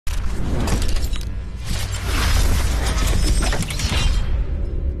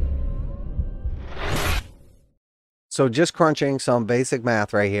So just crunching some basic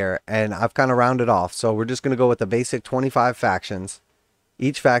math right here, and I've kind of rounded off. So we're just going to go with the basic 25 factions.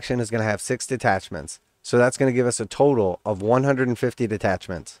 Each faction is going to have 6 detachments. So that's going to give us a total of 150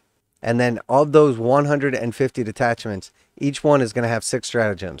 detachments. And then of those 150 detachments, each one is going to have 6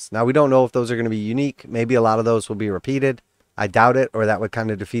 stratagems. Now we don't know if those are going to be unique. Maybe a lot of those will be repeated. I doubt it, or that would kind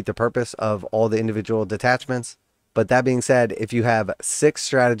of defeat the purpose of all the individual detachments. But that being said, if you have 6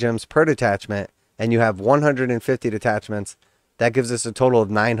 stratagems per detachment, and you have 150 detachments, that gives us a total of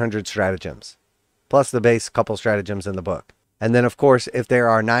 900 stratagems, plus the base couple stratagems in the book. And then, of course, if there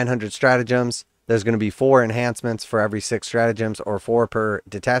are 900 stratagems, there's going to be 4 enhancements for every 6 stratagems, or 4 per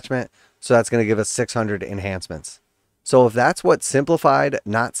detachment. So that's going to give us 600 enhancements. So if that's what simplified,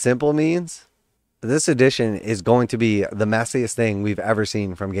 not simple means, this edition is going to be the messiest thing we've ever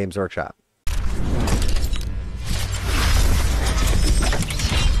seen from Games Workshop.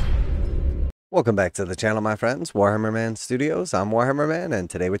 Welcome back to the channel, my friends. Warhammer Man Studios. I'm Warhammer Man, and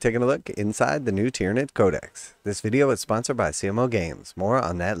today we're taking a look inside the new Tyranid Codex. This video is sponsored by CMO Games. More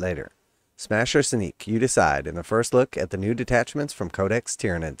on that later. Smash or sneak, you decide in the first look at the new detachments from Codex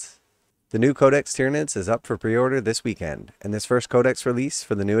Tyranids. The new Codex Tyranids is up for pre-order this weekend, and this first Codex release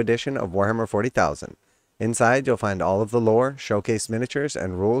for the new edition of Warhammer 40,000. Inside, you'll find all of the lore, showcase miniatures,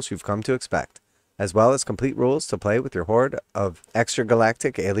 and rules you've come to expect, as well as complete rules to play with your horde of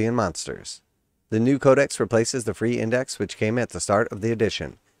extragalactic alien monsters. The new codex replaces the free index which came at the start of the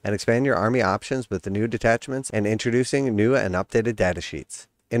edition, and expand your army options with the new detachments and introducing new and updated datasheets.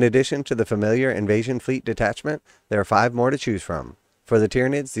 In addition to the familiar invasion fleet detachment, there are 5 more to choose from. For the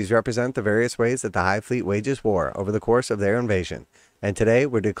Tyranids, these represent the various ways that the Hive Fleet wages war over the course of their invasion, and today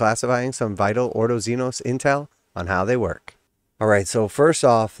we're declassifying some vital Ordo Xenos intel on how they work. Alright, so first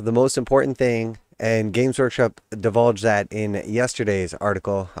off, the most important thing, and Games Workshop divulged that in yesterday's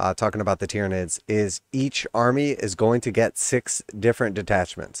article talking about the Tyranids, is each army is going to get 6 different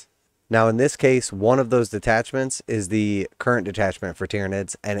detachments. Now in this case, one of those detachments is the current detachment for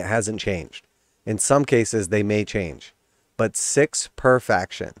Tyranids, and it hasn't changed. In some cases they may change, but 6 per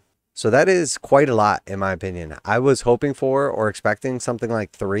faction. So that is quite a lot in my opinion. I was hoping for or expecting something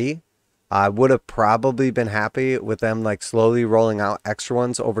like 3. I would have probably been happy with them like slowly rolling out extra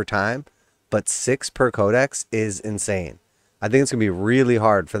ones over time. But 6 per codex is insane. I think it's going to be really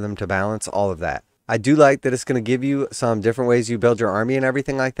hard for them to balance all of that. I do like that it's going to give you some different ways you build your army and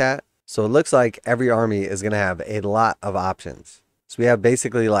everything like that. So it looks like every army is going to have a lot of options. So we have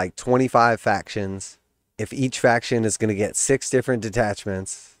basically like 25 factions. If each faction is going to get 6 different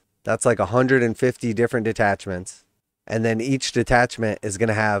detachments, that's like 150 different detachments. And then each detachment is going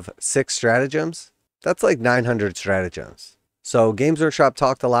to have 6 stratagems. That's like 900 stratagems. So Games Workshop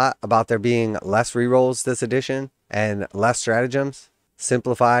talked a lot about there being less rerolls this edition and less stratagems.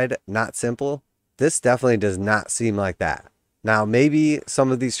 Simplified, not simple. This definitely does not seem like that. Now maybe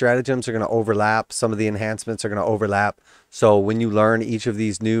some of these stratagems are going to overlap. Some of the enhancements are going to overlap. So when you learn each of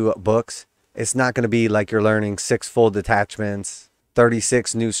these new books, it's not going to be like you're learning 6 full detachments,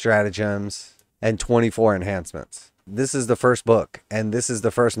 36 new stratagems, and 24 enhancements. This is the first book, and this is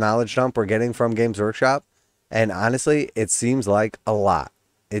the first knowledge dump we're getting from Games Workshop. And honestly, it seems like a lot.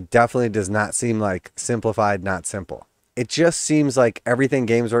 It definitely does not seem like simplified, not simple. It just seems like everything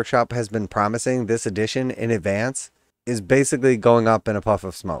Games Workshop has been promising this edition in advance is basically going up in a puff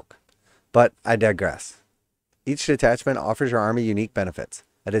of smoke. But I digress. Each detachment offers your army unique benefits.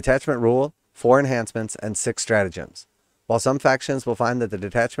 A detachment rule, 4 enhancements, and 6 stratagems. While some factions will find that the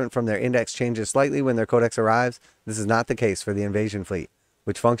detachment from their index changes slightly when their codex arrives, this is not the case for the invasion fleet,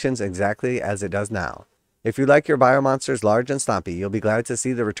 which functions exactly as it does now. If you like your biomonsters large and stompy, you'll be glad to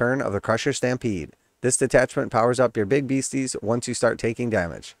see the return of the Crusher Stampede. This detachment powers up your big beasties once you start taking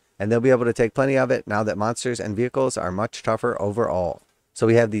damage, and they'll be able to take plenty of it now that monsters and vehicles are much tougher overall. So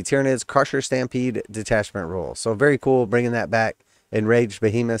we have the Tyranids Crusher Stampede detachment rule. So very cool bringing that back. Enraged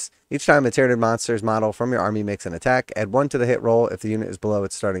Behemoths. Each time a Tyranid monster's model from your army makes an attack, add 1 to the hit roll if the unit is below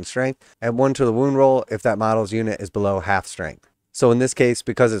its starting strength, add 1 to the wound roll if that model's unit is below half strength. So in this case,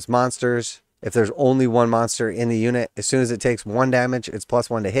 because it's monsters, if there's only 1 monster in the unit, as soon as it takes 1 damage, it's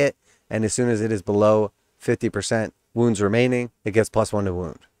 +1 to hit. And as soon as it is below 50% wounds remaining, it gets +1 to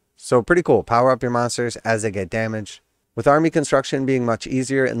wound. So pretty cool. Power up your monsters as they get damaged. With army construction being much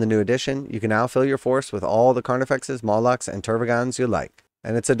easier in the new edition, you can now fill your force with all the Carnifexes, Molochs, and Tervagons you like.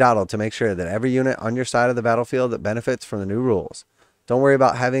 And it's a dawdle to make sure that every unit on your side of the battlefield that benefits from the new rules. Don't worry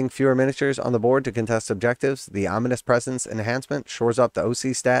about having fewer miniatures on the board to contest objectives. The Ominous Presence enhancement shores up the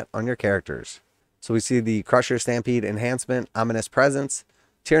OC stat on your characters. So we see the Crusher Stampede enhancement, Ominous Presence,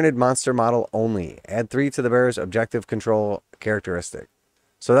 Tyranid monster model only. Add 3 to the bearer's objective control characteristic.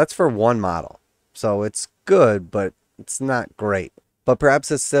 So that's for 1 model. So it's good, but It's not great. But perhaps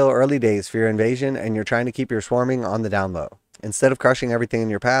it's still early days for your invasion and you're trying to keep your swarming on the down low. Instead of crushing everything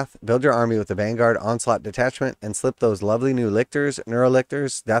in your path, build your army with the Vanguard Onslaught detachment and slip those lovely new lictors,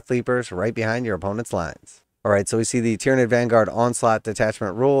 neurolictors, death leapers right behind your opponent's lines. Alright, so we see the Tyranid Vanguard Onslaught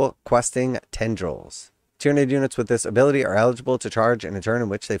detachment rule, questing tendrils. Tyranid units with this ability are eligible to charge in a turn in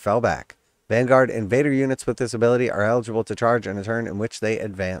which they fell back. Vanguard Invader units with this ability are eligible to charge in a turn in which they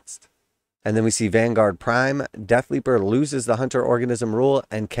advanced. And then we see Vanguard Prime, Death Leaper loses the Hunter Organism rule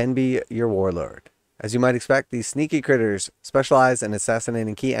and can be your Warlord. As you might expect, these sneaky critters specialize in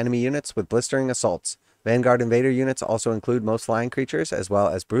assassinating key enemy units with blistering assaults. Vanguard Invader units also include most flying creatures as well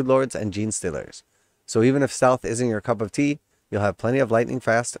as Broodlords and Gene Stealers. So even if stealth isn't your cup of tea, you'll have plenty of lightning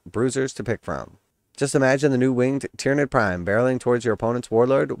fast bruisers to pick from. Just imagine the new winged Tyranid Prime barreling towards your opponent's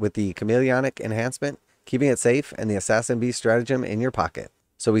Warlord with the Chameleonic enhancement, keeping it safe, and the Assassin Beast stratagem in your pocket.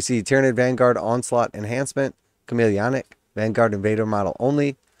 So we see Tyranid Vanguard Onslaught enhancement, Chameleonic, Vanguard Invader model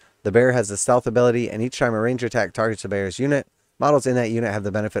only. The bear has the stealth ability, and each time a range attack targets the bear's unit, models in that unit have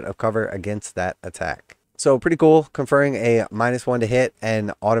the benefit of cover against that attack. So pretty cool. Conferring a -1 to hit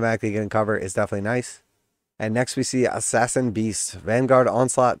and automatically getting cover is definitely nice. And next we see Assassin Beast, Vanguard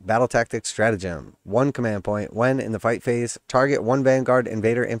Onslaught Battle Tactics Stratagem. 1 command point. When in the fight phase, target 1 Vanguard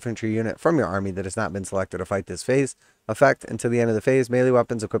Invader infantry unit from your army that has not been selected to fight this phase. Effect, until the end of the phase, melee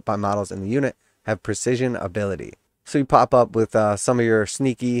weapons equipped by models in the unit have precision ability. So you pop up with some of your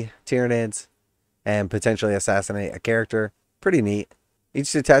sneaky Tyranids and potentially assassinate a character. Pretty neat.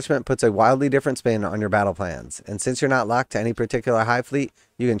 Each detachment puts a wildly different spin on your battle plans. And since you're not locked to any particular hive fleet,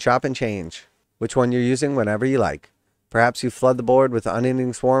 you can chop and change which one you're using whenever you like. Perhaps you flood the board with an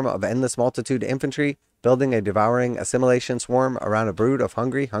unending swarm of endless multitude infantry, building a devouring assimilation swarm around a brood of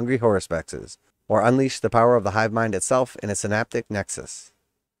hungry horuspexes, or unleash the power of the hive mind itself in a synaptic nexus.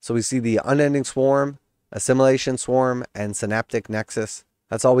 So we see the unending swarm, assimilation swarm, and synaptic nexus.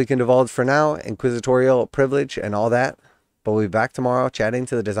 That's all we can divulge for now, inquisitorial privilege and all that. But we'll be back tomorrow chatting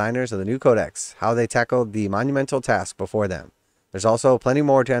to the designers of the new codex, how they tackled the monumental task before them. There's also plenty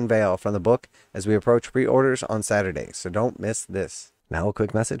more to unveil from the book as we approach pre-orders on Saturday, so don't miss this. Now a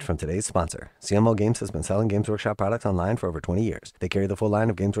quick message from today's sponsor. CMO Games has been selling Games Workshop products online for over 20 years. They carry the full line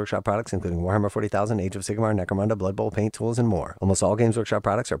of Games Workshop products, including Warhammer 40,000, Age of Sigmar, Necromunda, Blood Bowl, paint tools, and more. Almost all Games Workshop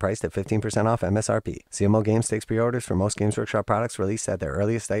products are priced at 15% off MSRP. CMO Games takes pre-orders for most Games Workshop products released at their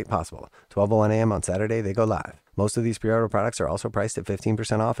earliest date possible. 12:01 a.m. on Saturday, they go live. Most of these pre-order products are also priced at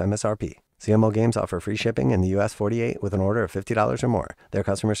 15% off MSRP. CMO Games offer free shipping in the US 48 with an order of $50 or more. Their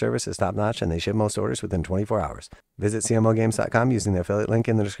customer service is top-notch and they ship most orders within 24 hours. Visit CMOGames.com using the affiliate link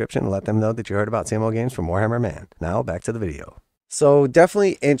in the description and let them know that you heard about CMO Games from Warhammer Man. Now back to the video. So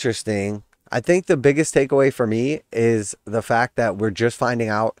definitely interesting. I think the biggest takeaway for me is the fact that we're just finding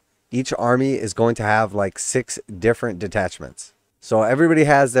out each army is going to have like 6 different detachments. So everybody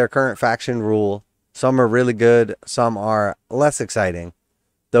has their current faction rule. Some are really good, some are less exciting.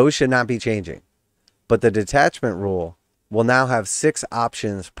 Those should not be changing. But the detachment rule will now have 6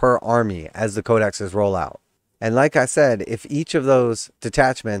 options per army as the codexes roll out. And like I said, if each of those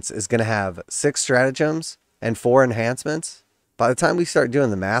detachments is going to have 6 stratagems and 4 enhancements, by the time we start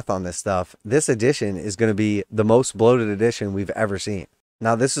doing the math on this stuff, this edition is going to be the most bloated edition we've ever seen.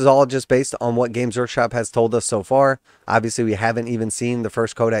 Now, this is all just based on what Games Workshop has told us so far. Obviously, we haven't even seen the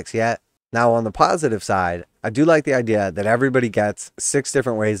first codex yet. Now, on the positive side, I do like the idea that everybody gets 6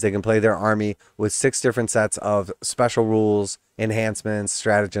 different ways they can play their army with 6 different sets of special rules, enhancements,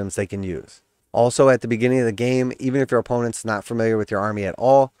 stratagems they can use. Also, at the beginning of the game, even if your opponent's not familiar with your army at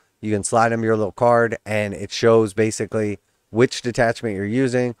all, you can slide them your little card and it shows basically which detachment you're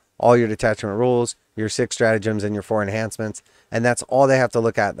using, all your detachment rules, your 6 stratagems, and your 4 enhancements. And that's all they have to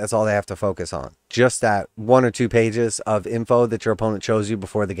look at. That's all they have to focus on. Just that 1 or 2 pages of info that your opponent shows you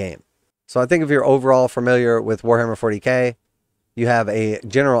before the game. So I think if you're overall familiar with Warhammer 40k, you have a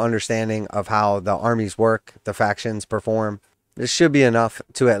general understanding of how the armies work, the factions perform. This should be enough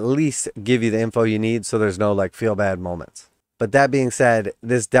to at least give you the info you need so there's no like feel bad moments. But that being said,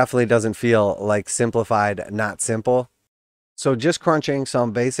 this definitely doesn't feel like simplified, not simple. So just crunching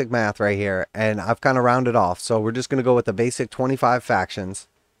some basic math right here, and I've kind of rounded off. So we're just going to go with the basic 25 factions.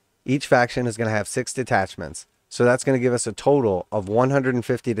 Each faction is going to have 6 detachments. So that's going to give us a total of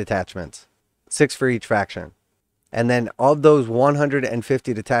 150 detachments, 6 for each faction. And then of those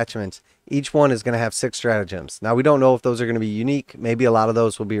 150 detachments, each one is going to have 6 stratagems. Now, we don't know if those are going to be unique. Maybe a lot of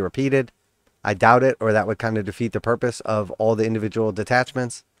those will be repeated. I doubt it, or that would kind of defeat the purpose of all the individual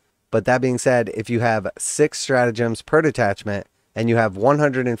detachments. But that being said, if you have 6 stratagems per detachment and you have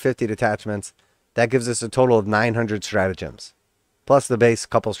 150 detachments, that gives us a total of 900 stratagems, plus the base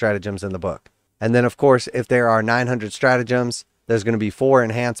couple stratagems in the book. And then, of course, if there are 900 stratagems, there's going to be 4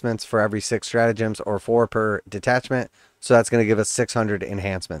 enhancements for every 6 stratagems, or 4 per detachment. So that's going to give us 600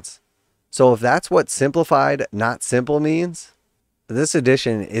 enhancements. So if that's what simplified, not simple means, this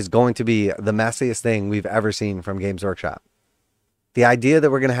edition is going to be the messiest thing we've ever seen from Games Workshop. The idea that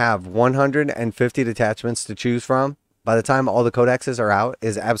we're going to have 150 detachments to choose from by the time all the codexes are out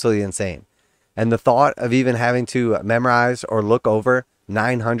is absolutely insane. And the thought of even having to memorize or look over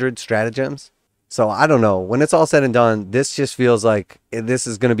 900 stratagems. So I don't know, when it's all said and done, this just feels like this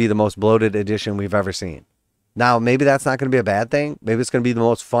is going to be the most bloated edition we've ever seen. Now, maybe that's not going to be a bad thing. Maybe it's going to be the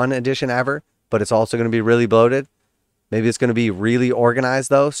most fun edition ever, but it's also going to be really bloated. Maybe it's going to be really organized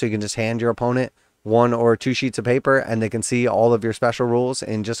though, so you can just hand your opponent 1 or 2 sheets of paper and they can see all of your special rules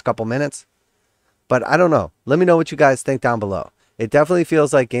in just a couple minutes. But I don't know. Let me know what you guys think down below. It definitely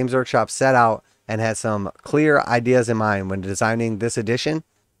feels like Games Workshop set out and had some clear ideas in mind when designing this edition.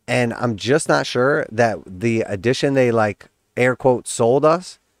 And I'm just not sure that the edition they like air quote sold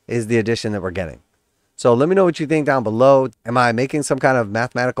us is the edition that we're getting. So let me know what you think down below. Am I making some kind of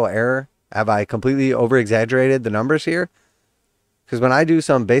mathematical error? Have I completely over exaggerated the numbers here? Because when I do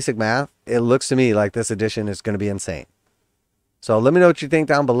some basic math, it looks to me like this edition is going to be insane. So let me know what you think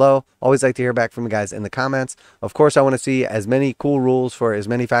down below. Always like to hear back from you guys in the comments. Of course, I want to see as many cool rules for as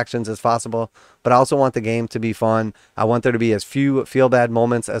many factions as possible, but I also want the game to be fun. I want there to be as few feel-bad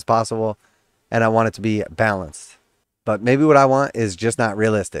moments as possible, and I want it to be balanced. But maybe what I want is just not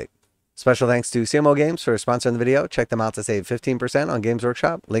realistic. Special thanks to CMO Games for sponsoring the video. Check them out to save 15% on Games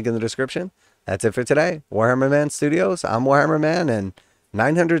Workshop. Link in the description. That's it for today. Warhammer Man Studios. I'm Warhammer Man, and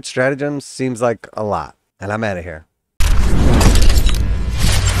 900 stratagems seems like a lot. And I'm out of here.